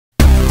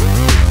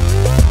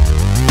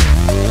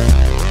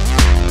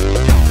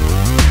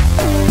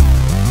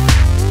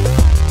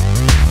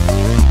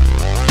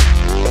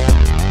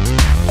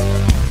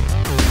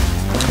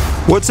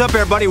What's up,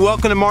 everybody?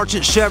 Welcome to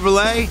Marchant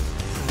Chevrolet.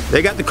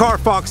 They got the Car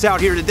Fox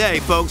out here today,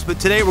 folks, but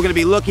today we're going to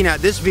be looking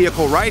at this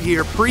vehicle right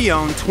here,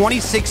 pre-owned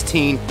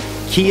 2016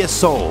 Kia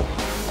Soul.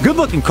 Good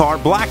looking car,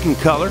 black in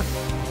color.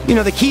 You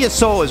know, the Kia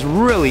Soul is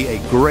really a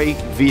great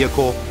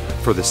vehicle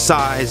for the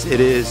size it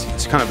is.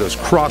 It's kind of those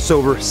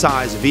crossover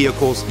size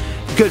vehicles.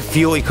 Good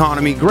fuel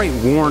economy, great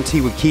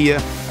warranty with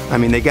Kia. I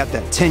mean, they got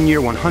that 10-year,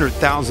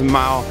 100,000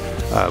 mile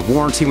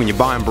warranty when you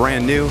buy them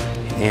brand new,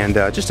 and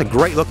just a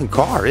great looking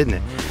car, isn't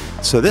it?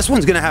 So this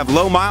one's going to have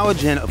low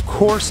mileage and, of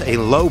course, a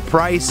low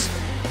price.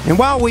 And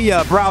while we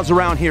browse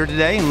around here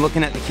today and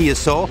looking at the Kia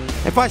Soul,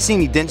 if I see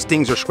any dents,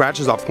 dings, or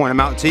scratches, I'll point them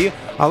out to you.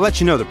 I'll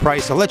let you know the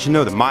price, I'll let you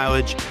know the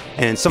mileage,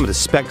 and some of the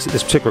specs that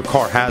this particular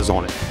car has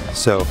on it.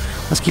 So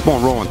let's keep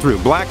on rolling through.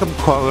 Black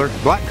color,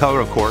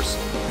 of course.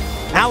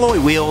 Alloy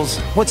wheels.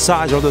 What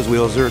size are those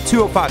wheels? They're a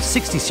 205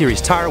 60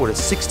 series tire with a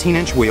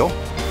 16-inch wheel.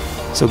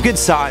 So good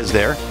size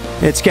there.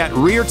 It's got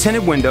rear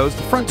tinted windows.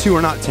 The front two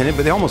are not tinted,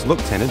 but they almost look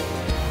tinted.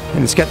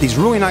 And it's got these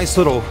really nice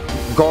little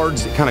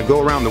guards that kind of go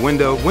around the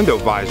window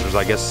visors,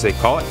 I guess they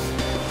call it.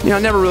 You know, I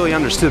never really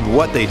understood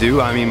what they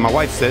do. I mean, my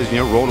wife says, you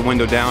know, roll the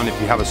window down if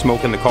you have a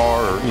smoke in the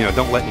car, or, you know,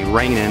 don't let any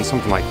rain in,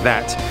 something like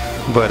that.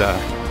 But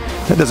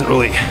that doesn't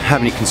really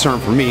have any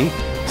concern for me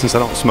since I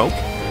don't smoke.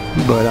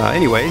 But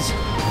anyways,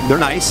 they're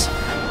nice.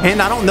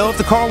 And I don't know if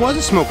the car was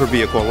a smoker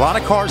vehicle. A lot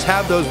of cars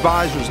have those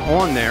visors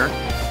on there,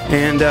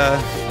 and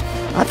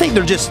I think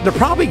they're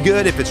probably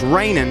good if it's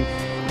raining.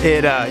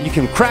 You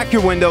can crack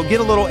your window, get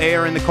a little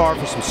air in the car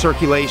for some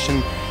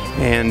circulation,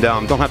 and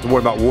don't have to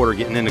worry about water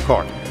getting in the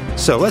car.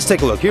 So let's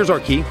take a look. Here's our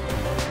key.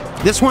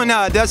 This one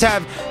does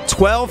have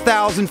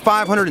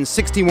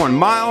 12,561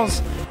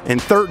 miles,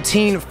 and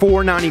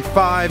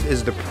 $13,495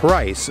 is the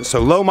price. So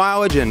low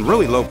mileage and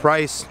really low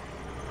price.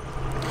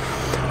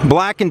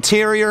 Black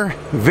interior,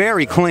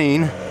 very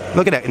clean.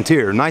 Look at that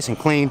interior, nice and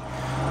clean.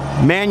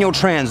 Manual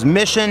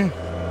transmission.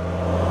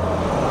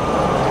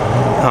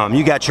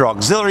 You got your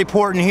auxiliary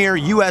port in here,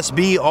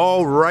 USB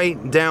all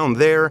right down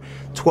there,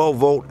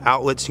 12-volt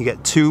outlets. You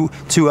got two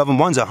of them.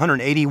 One's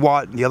 180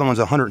 watt, the other one's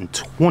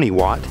 120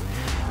 watt.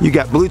 You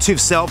got Bluetooth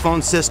cell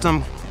phone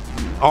system,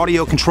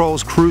 audio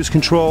controls, cruise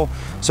control,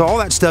 so all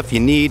that stuff you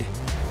need.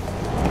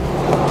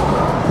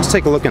 Let's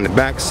take a look in the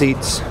back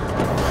seats.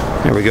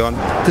 There we go.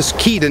 This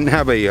key didn't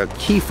have a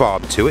key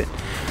fob to it.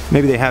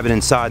 Maybe they have it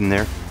inside in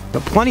there,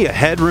 but plenty of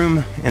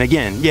headroom. And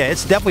again, yeah,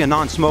 it's definitely a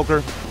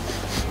non-smoker.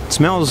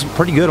 Smells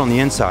pretty good on the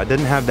inside.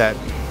 Doesn't have that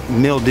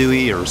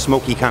mildewy or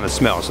smoky kind of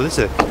smell. So this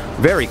is a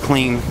very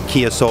clean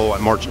Kia Soul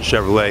at Marchant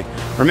Chevrolet.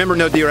 Remember,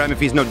 no dealer admin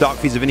fees, no dock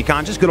fees of any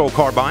kind, just good old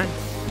car buying.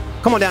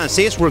 Come on down and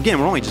see us. We're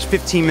only just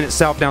 15 minutes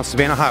south down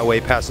Savannah Highway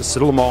past the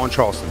Citadel Mall in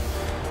Charleston.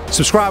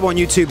 Subscribe on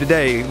YouTube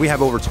today. We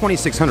have over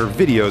 2,600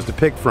 videos to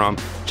pick from.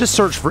 Just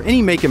search for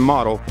any make and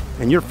model,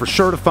 and you're for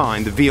sure to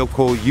find the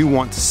vehicle you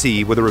want to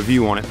see with a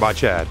review on it by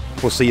Chad.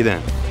 We'll see you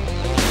then.